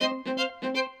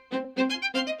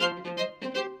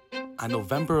On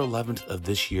November 11th of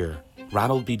this year,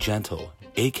 Ronald B. Gentle,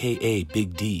 a.k.a.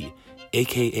 Big D,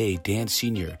 a.k.a. Dan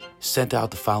Sr., sent out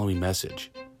the following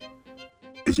message.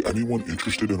 Is anyone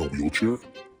interested in a wheelchair?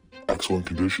 Excellent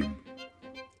condition.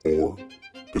 Or,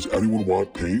 does anyone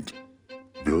want paint?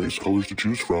 Various colors to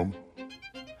choose from.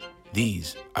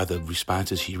 These are the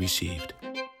responses he received.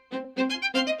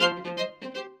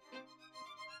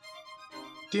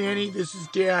 Danny, this is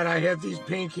Dad. I have these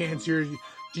paint cans here.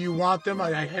 Do you want them?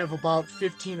 I have about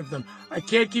 15 of them. I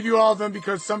can't give you all of them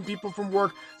because some people from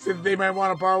work said that they might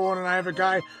want to borrow one, and I have a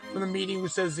guy from the meeting who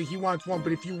says that he wants one.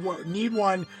 But if you need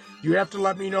one, you have to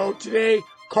let me know today.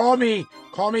 Call me.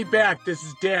 Call me back. This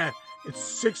is Dad. It's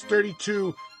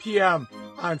 6:32 p.m.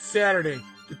 on Saturday,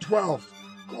 the 12th.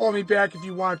 Call me back if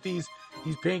you want these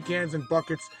paint cans and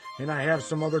buckets, and I have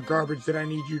some other garbage that I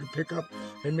need you to pick up,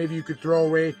 and maybe you could throw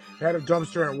away at a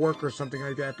dumpster at work or something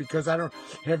like that, because I don't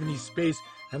have any space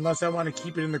unless I want to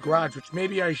keep it in the garage, which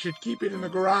maybe I should keep it in the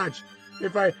garage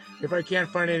if I can't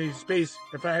find any space.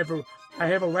 I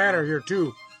have a ladder here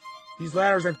too. These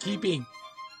ladders I'm keeping.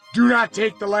 Do not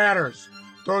take the ladders.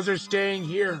 Those are staying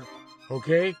here,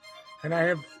 okay? And I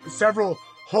have several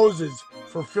hoses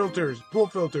for filters, pool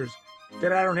filters,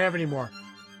 that I don't have anymore.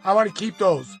 I want to keep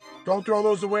those. Don't throw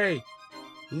those away.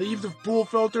 Leave the pool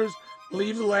filters,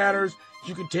 leave the ladders.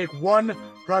 You can take one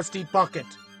rusty bucket.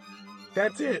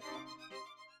 That's it.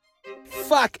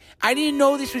 Fuck, I didn't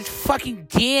know this was fucking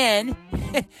Dan.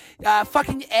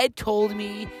 Fucking Ed told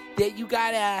me that you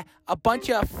got a bunch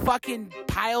of fucking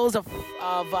piles of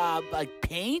like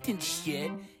paint and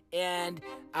shit. And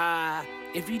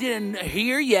if you didn't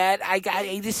hear yet,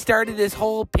 I just started this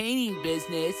whole painting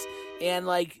business, and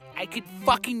like I could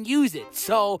fucking use it.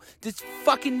 So this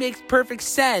fucking makes perfect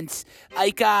sense.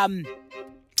 Like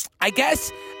I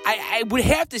guess I would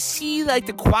have to see like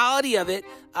the quality of it.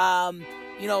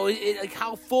 You know, like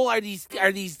how full are these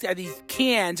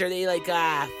cans? Are they like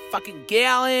fucking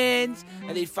gallons?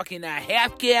 Are they fucking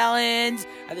half gallons?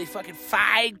 Are they fucking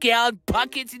 5-gallon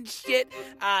buckets and shit?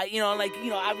 You know, like,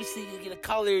 you know, obviously you get the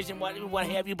colors and what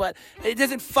have you, but it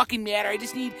doesn't fucking matter. I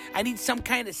need some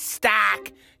kind of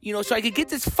stock, you know, so I could get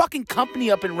this fucking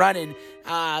company up and running,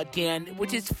 Dan,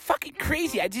 which is fucking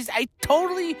crazy. It's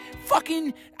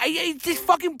just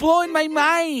fucking blowing my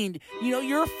mind. You know,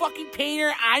 you're a fucking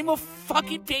painter. I'm a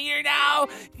fucking painter now,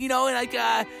 you know, and like, you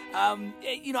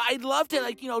know, I'd love to,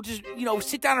 like, you know, just, you know,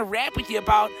 sit down and rap with you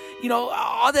about, you know,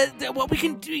 all what we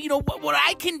can do, you know, what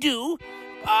I can do,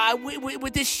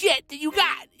 with this shit that you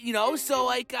got, you know, so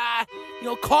like, you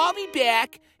know, call me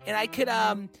back, and I could,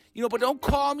 you know, but don't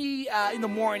call me, in the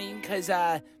morning, because,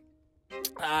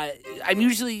 I'm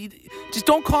usually, just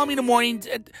don't call me in the morning,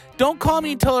 don't call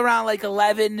me until around, like,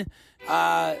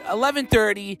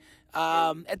 11:30,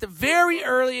 at the very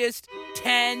earliest,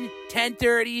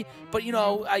 10:30, but, you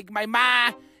know, like, my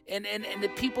ma and the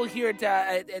people here at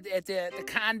the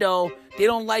condo, they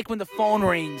don't like when the phone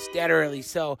rings that early,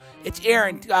 so it's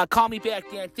Aaron, call me back,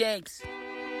 Dan, thanks.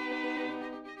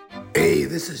 Hey,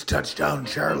 this is Touchdown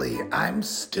Charlie. I'm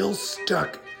still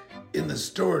stuck in the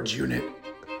storage unit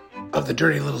of the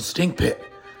dirty little stink pit,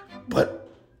 but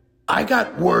I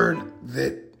got word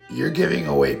that you're giving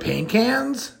away paint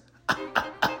cans?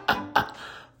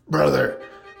 Brother,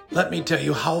 let me tell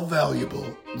you how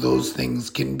valuable those things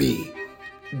can be.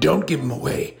 Don't give them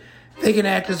away. They can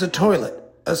act as a toilet,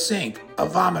 a sink, a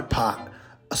vomit pot,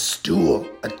 a stool,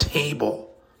 a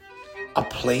table, a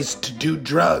place to do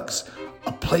drugs,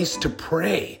 a place to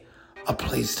pray, a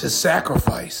place to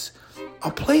sacrifice, a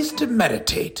place to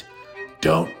meditate.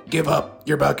 Don't give up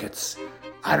your buckets.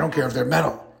 I don't care if they're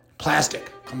metal,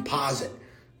 plastic, composite.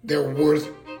 They're worth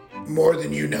more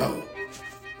than you know.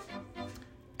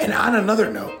 And on another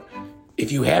note,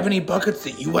 if you have any buckets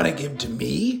that you want to give to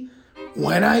me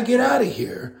when I get out of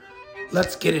here,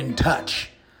 let's get in touch.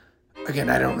 Again,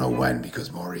 I don't know when,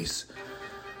 because Maurice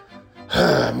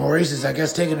is, I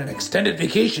guess, taking an extended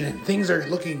vacation, and things are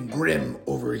looking grim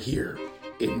over here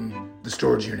in the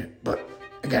storage unit. But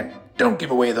again, don't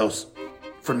give away those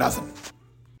for nothing.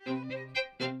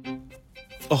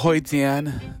 Ahoy,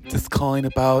 Dan. Just calling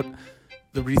about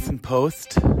the recent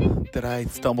post that I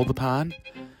stumbled upon.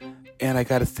 And I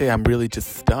gotta say, I'm really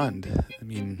just stunned. I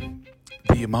mean,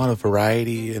 the amount of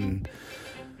variety and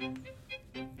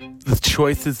the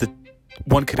choices that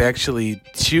one could actually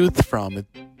choose from,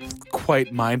 it's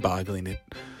quite mind-boggling. It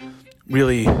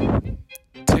really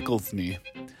tickles me.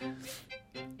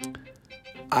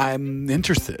 I'm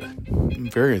interested. I'm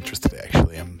very interested,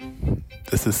 actually.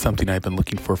 This is something I've been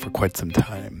looking for quite some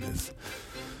time, is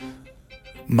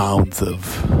mounds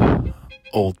of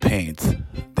old paint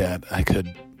that I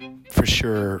could for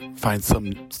sure find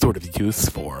some sort of use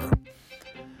for.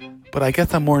 But I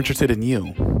guess I'm more interested in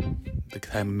you, the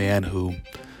kind of man who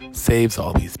saves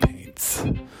all these paints,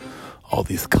 all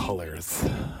these colors.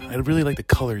 I'd really like to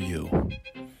color you.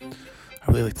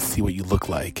 I really like to see what you look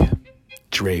like,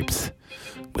 draped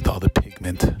with all the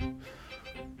pigment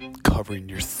covering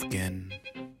your skin,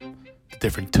 the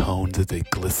different tones as they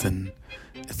glisten,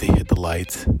 as they hit the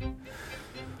lights.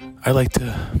 I like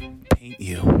to paint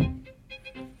you.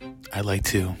 I like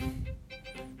to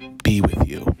be with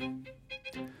you.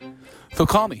 So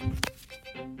call me.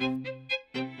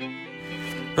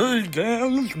 Hey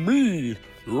Dan, it's me,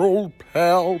 your old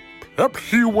pal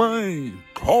Pepsi Wayne,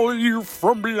 calling you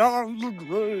from beyond the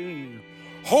grave.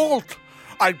 Halt!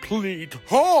 I plead,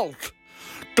 halt!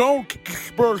 Don't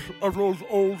dispose of those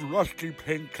old rusty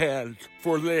paint cans,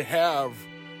 for they have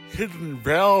hidden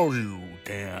value,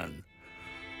 Dan.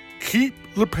 Keep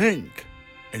the paint,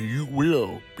 and you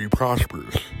will be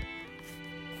prosperous.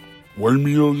 One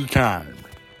meal at a time.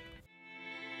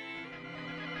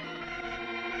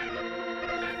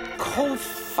 Oh,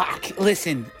 fuck.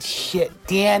 Listen, shit,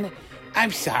 Dan,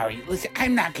 I'm sorry. Listen,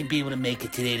 I'm not going to be able to make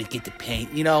it today to get the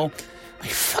paint, you know? My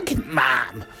fucking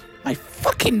mom,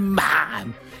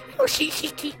 you know, she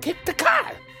took the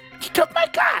car. She took my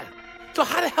car. So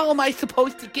how the hell am I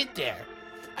supposed to get there?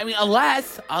 I mean,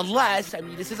 unless,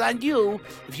 this is on you.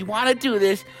 If you want to do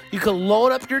this, you can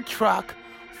load up your truck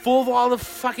full of all the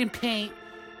fucking paint,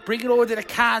 bring it over to the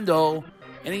condo,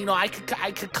 and you know, I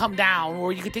could come down,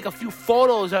 or you could take a few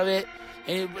photos of it,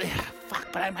 and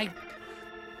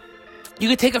you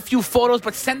could take a few photos,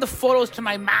 but send the photos to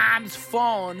my mom's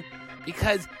phone,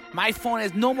 because my phone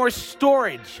has no more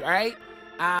storage, all right?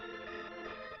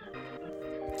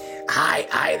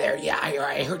 Hi there. Yeah,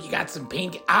 I heard you got some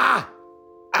paint. Oh,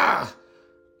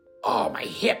 my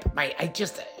hip.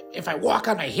 If I walk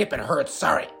on my hip, it hurts.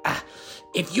 Sorry.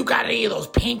 If you got any of those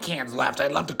paint cans left,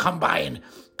 I'd love to come by and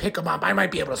pick them up. I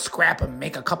might be able to scrap them and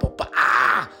make a couple,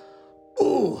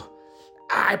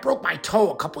 I broke my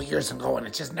toe a couple years ago and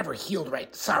it just never healed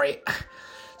right. Sorry.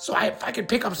 So if I could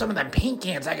pick up some of them paint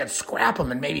cans, I could scrap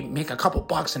them and maybe make a couple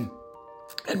bucks and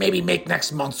maybe make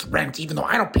next month's rent, even though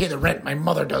I don't pay the rent, my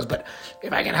mother does. But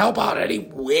if I can help out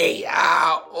anyway,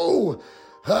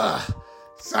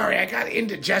 sorry, I got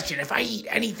indigestion. If I eat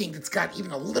anything that's got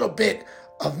even a little bit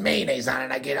of mayonnaise on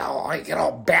it, I get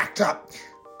all backed up.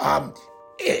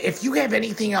 If you have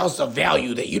anything else of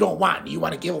value that you don't want, you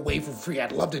want to give away for free,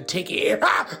 I'd love to take it.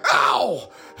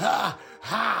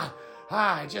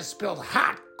 I just spilled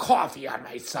hot coffee on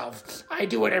myself. I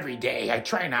do it every day. I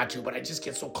try not to, but I just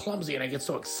get so clumsy and I get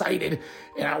so excited,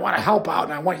 and I want to help out,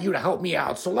 and I want you to help me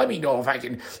out. So let me know if I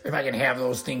can have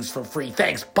those things for free.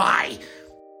 Thanks. Bye.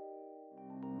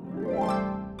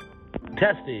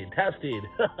 Testing.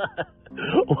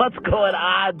 What's going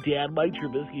on, Dan? Mike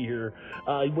Trubisky here,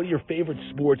 one of your favorite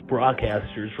sports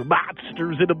broadcasters for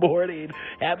Monsters in the Morning.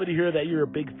 Happy to hear that you're a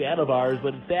big fan of ours,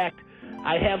 but in fact,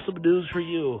 I have some news for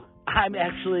you. I'm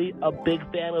actually a big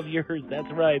fan of yours. That's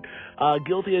right.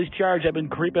 Guilty as charged. I've been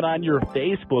creeping on your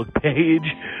Facebook page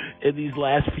in these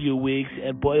last few weeks,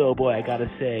 and boy, oh boy, I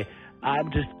gotta say,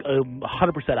 I'm just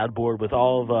 100% on board with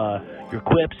all of your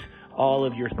quips, all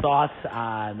of your thoughts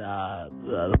on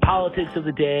the politics of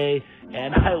the day,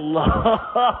 and I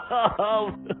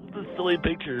love the silly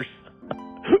pictures.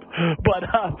 But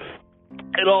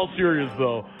in all seriousness,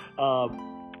 though,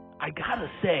 I gotta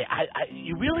say,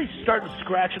 you really started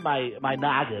scratching my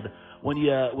noggin when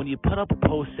you put up a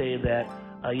post saying that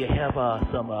you have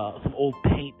some old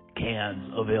paint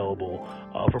cans available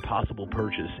for possible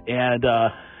purchase, and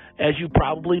as you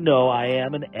probably know, I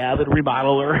am an avid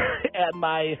remodeler, and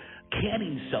my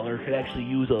canning cellar could actually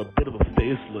use a bit of a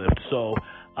facelift. So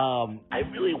I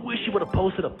really wish you would have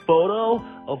posted a photo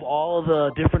of all of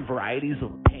the different varieties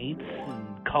of paints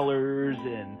and colors,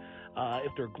 and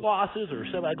if they're glosses or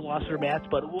semi-gloss or mattes.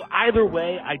 But either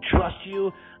way, I trust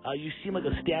you. You seem like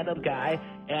a stand-up guy,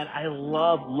 and I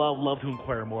love to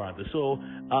inquire more on this. So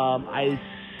I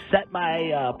set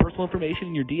my personal information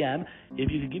in your DM. If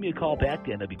you could give me a call back,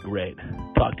 Dan, that'd be great.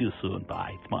 Talk to you soon.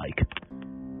 Bye. It's Mike.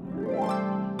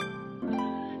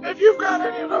 If you've got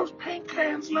any of those paint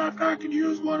cans left, I could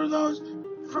use one of those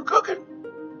for cooking.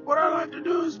 What I like to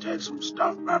do is take some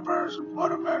stuffed peppers and put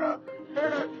them in a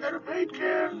paint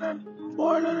can, and then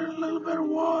boil it in a little bit of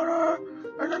water,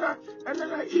 and then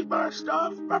I eat my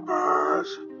stuffed peppers.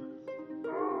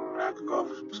 I could go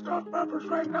for some stuffed peppers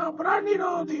right now, but I need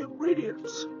all the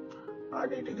ingredients. I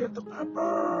need to get the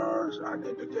peppers. I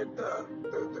need to get the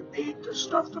meat to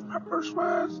stuff the peppers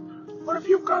with. But if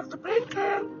you've got the paint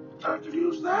can, I could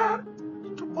use that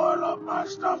to boil up my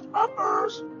stuffed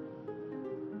peppers.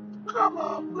 come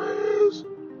on, please.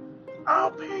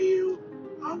 I'll pay you.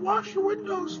 I'll wash your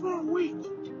windows for a week.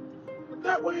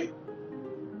 That way,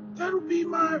 that'll be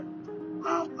my.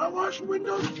 I'll wash your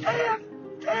windows and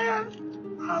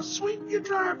I'll sweep your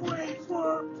driveway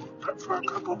for a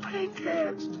couple paint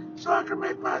cans so I can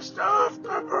make my stuffed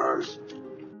peppers.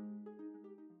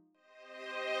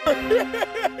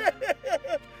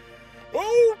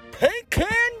 Oh, Paint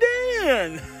Can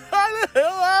Dan! How the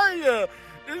hell are you?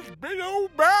 This big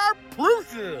old bad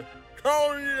Prusa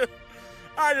calling you.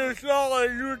 I just saw that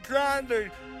you were trying to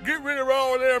get rid of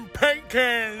all them paint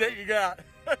cans that you got.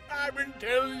 I've been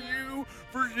telling you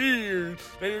for years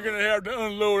that you're going to have to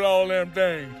unload all them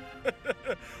things.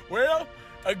 Well,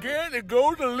 again, it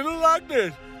goes a little like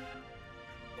this.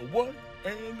 A 1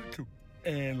 and a 2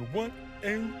 and a 1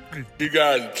 and 3. You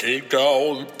gotta take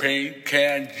all the paint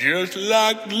cans just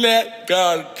like that.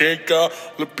 Gotta take all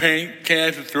the paint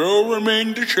cans and throw them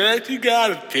in the trash. You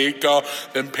gotta take all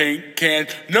them paint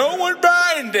cans. No one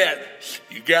buying that.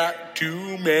 You got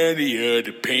too many of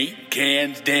the paint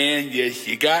cans, Dan. Yes,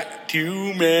 you got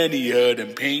too many of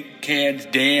them paint cans,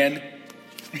 Dan.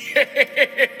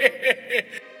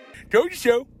 Told you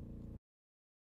so.